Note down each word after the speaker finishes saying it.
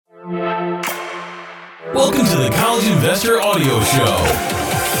Welcome to the College Investor Audio Show,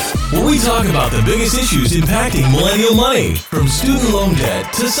 where we talk about the biggest issues impacting millennial money, from student loan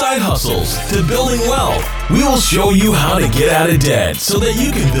debt to side hustles to building wealth. We will show you how to get out of debt so that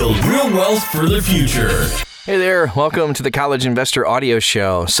you can build real wealth for the future. Hey there, welcome to the College Investor Audio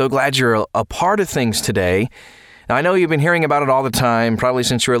Show. So glad you're a part of things today. Now, I know you've been hearing about it all the time, probably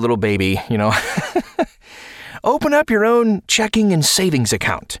since you were a little baby, Open up your own checking and savings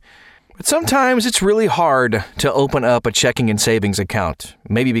account. But sometimes it's really hard to open up a checking and savings account,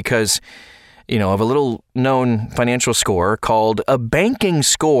 maybe because, of a little known financial score called a banking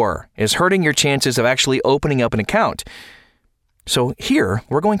score is hurting your chances of actually opening up an account. So here,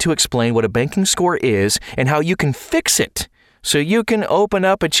 we're going to explain what a banking score is and how you can fix it so you can open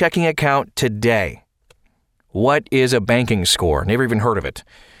up a checking account today. What is a banking score? Never even heard of it.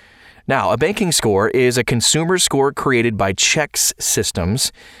 Now, a banking score is a consumer score created by Chex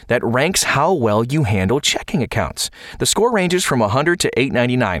Systems that ranks how well you handle checking accounts. The score ranges from 100 to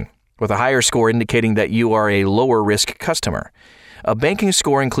 899, with a higher score indicating that you are a lower risk customer. A banking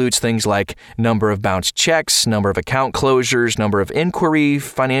score includes things like number of bounced checks, number of account closures, number of inquiry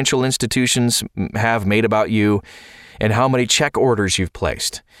financial institutions have made about you, and how many check orders you've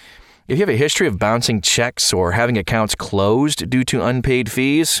placed. If you have a history of bouncing checks or having accounts closed due to unpaid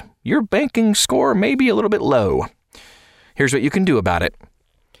fees, your banking score may be a little bit low. Here's what you can do about it.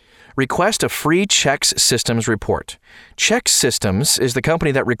 Request a free Chex Systems report. Chex Systems is the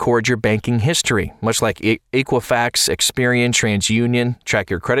company that records your banking history. Much like Equifax, Experian, TransUnion track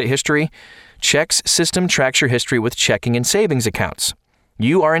your credit history, Chex System tracks your history with checking and savings accounts.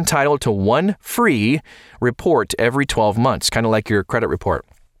 You are entitled to one free report every 12 months, kind of like your credit report.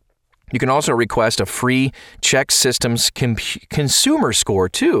 You can also request a free Chex Systems consumer score,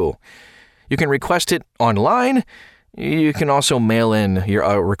 too. You can request it online. You can also mail in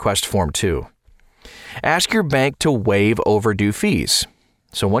your request form, too. Ask your bank to waive overdue fees.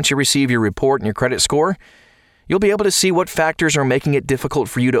 So once you receive your report and your credit score, you'll be able to see what factors are making it difficult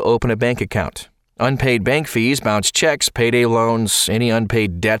for you to open a bank account. Unpaid bank fees, bounced checks, payday loans, any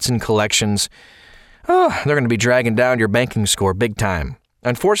unpaid debts and collections. They're going to be dragging down your banking score big time.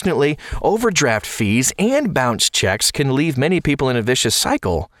 Unfortunately, overdraft fees and bounce checks can leave many people in a vicious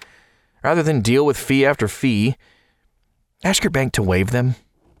cycle. Rather than deal with fee after fee, ask your bank to waive them.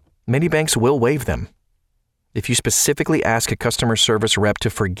 Many banks will waive them if you specifically ask a customer service rep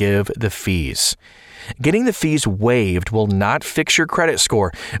to forgive the fees. Getting the fees waived will not fix your credit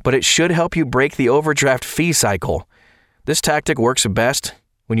score, but it should help you break the overdraft fee cycle. This tactic works best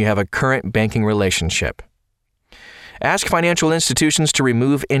when you have a current banking relationship. Ask financial institutions to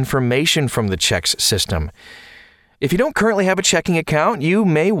remove information from the Chex system. If you don't currently have a checking account, you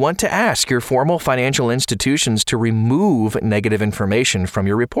may want to ask your formal financial institutions to remove negative information from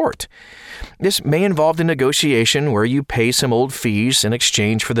your report. This may involve a negotiation where you pay some old fees in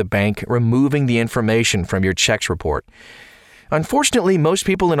exchange for the bank removing the information from your Chex report. Unfortunately, most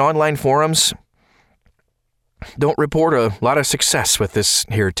people in online forums don't report a lot of success with this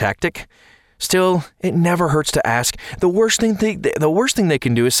here tactic. Still, it never hurts to ask. The worst thing they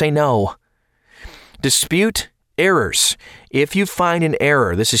can do is say no. Dispute errors. If you find an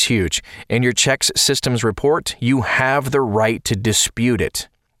error, this is huge, in your Chex Systems report, you have the right to dispute it.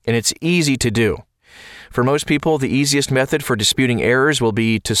 And it's easy to do. For most people, the easiest method for disputing errors will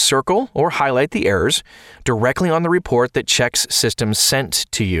be to circle or highlight the errors directly on the report that Chex Systems sent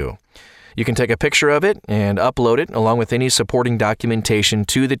to you. You can take a picture of it and upload it along with any supporting documentation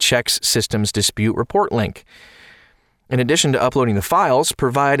to the Chex Systems dispute report link. In addition to uploading the files,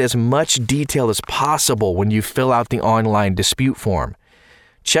 provide as much detail as possible when you fill out the online dispute form.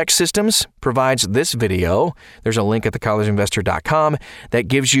 Chex Systems provides this video. There's a link at thecollegeinvestor.com that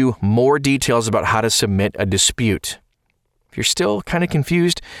gives you more details about how to submit a dispute. If you're still kind of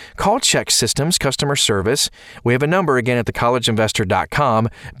confused, call Chex Systems customer service. We have a number again at thecollegeinvestor.com,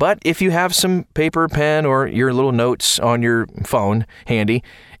 but if you have some paper, pen, or your little notes on your phone handy,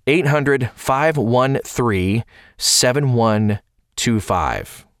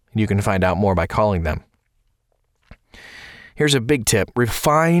 800-513-7125. You can find out more by calling them. Here's a big tip.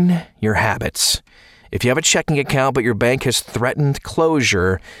 Refine your habits. If you have a checking account but your bank has threatened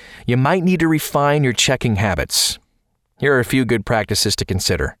closure, you might need to refine your checking habits. Here are a few good practices to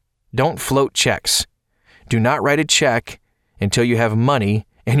consider. Don't float checks. Do not write a check until you have money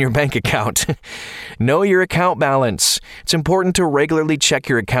in your bank account. Know your account balance. It's important to regularly check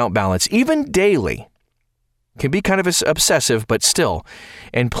your account balance, even daily. It can be kind of obsessive, but still.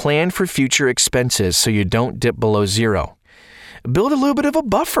 And plan for future expenses so you don't dip below zero. build a little bit of a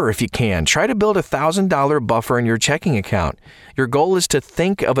buffer if you can. Try to build $1,000 buffer in your checking account. Your goal is to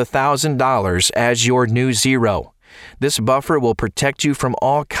think of $1,000 as your new zero. This buffer will protect you from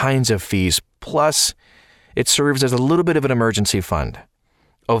all kinds of fees. Plus, it serves as a little bit of an emergency fund.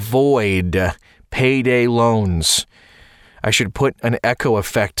 Avoid payday loans. I should put an echo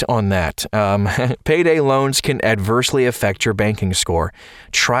effect on that. Payday loans can adversely affect your banking score.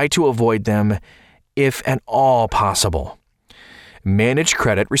 Try to avoid them if at all possible. Manage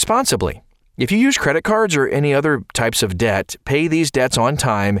credit responsibly. If you use credit cards or any other types of debt, pay these debts on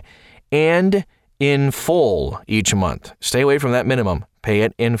time and in full each month. Stay away from that minimum. Pay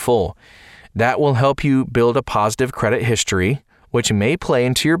it in full. That will help you build a positive credit history, which may play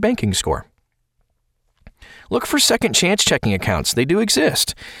into your banking score. Look for second chance checking accounts. They do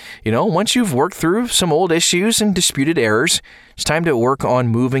exist. Once you've worked through some old issues and disputed errors, it's time to work on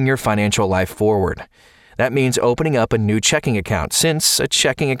moving your financial life forward. That means opening up a new checking account. Since a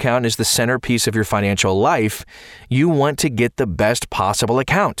checking account is the centerpiece of your financial life, you want to get the best possible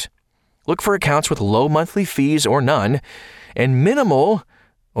account. Look for accounts with low monthly fees or none, and minimal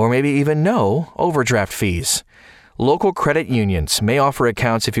or maybe even no overdraft fees. Local credit unions may offer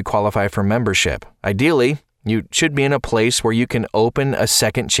accounts if you qualify for membership. Ideally, you should be in a place where you can open a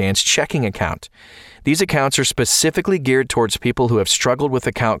second chance checking account. These accounts are specifically geared towards people who have struggled with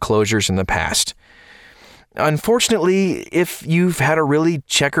account closures in the past. Unfortunately, if you've had a really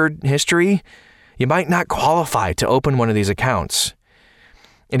checkered history, you might not qualify to open one of these accounts.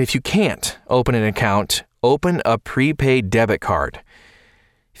 And if you can't open an account, open a prepaid debit card.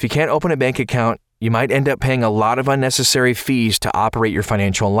 If you can't open a bank account, you might end up paying a lot of unnecessary fees to operate your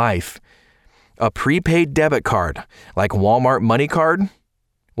financial life. A prepaid debit card, like Walmart Money Card,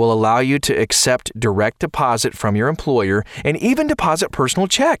 will allow you to accept direct deposit from your employer and even deposit personal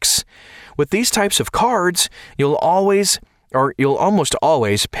checks. With these types of cards, you'll almost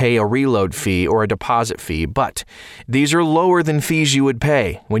always pay a reload fee or a deposit fee, but these are lower than fees you would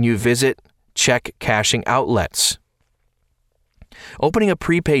pay when you visit check cashing outlets. Opening a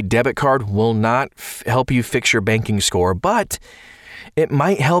prepaid debit card will not help you fix your banking score, but it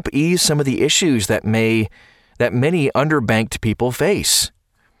might help ease some of the issues that many underbanked people face.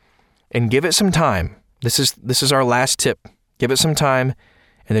 And give it some time. This is our last tip. Give it some time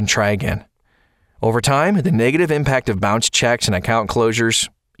and then try again. Over time, the negative impact of bounced checks and account closures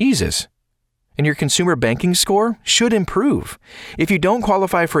eases, and your consumer banking score should improve. If you don't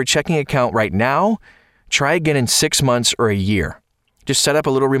qualify for a checking account right now, try again in 6 months or a year. Just set up a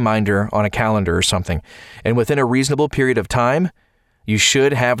little reminder on a calendar or something, and within a reasonable period of time, you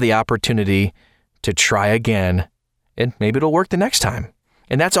should have the opportunity to try again, and maybe it'll work the next time.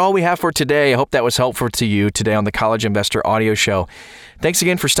 And that's all we have for today. I hope that was helpful to you today on the College Investor Audio Show. Thanks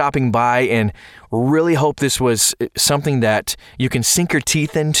again for stopping by, and really hope this was something that you can sink your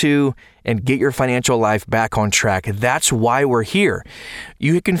teeth into and get your financial life back on track. That's why we're here.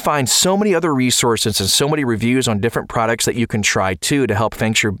 You can find so many other resources and so many reviews on different products that you can try too to help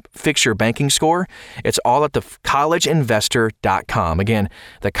fix your banking score. It's all at thecollegeinvestor.com. Again,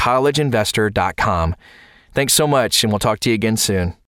 thecollegeinvestor.com. Thanks so much, and we'll talk to you again soon.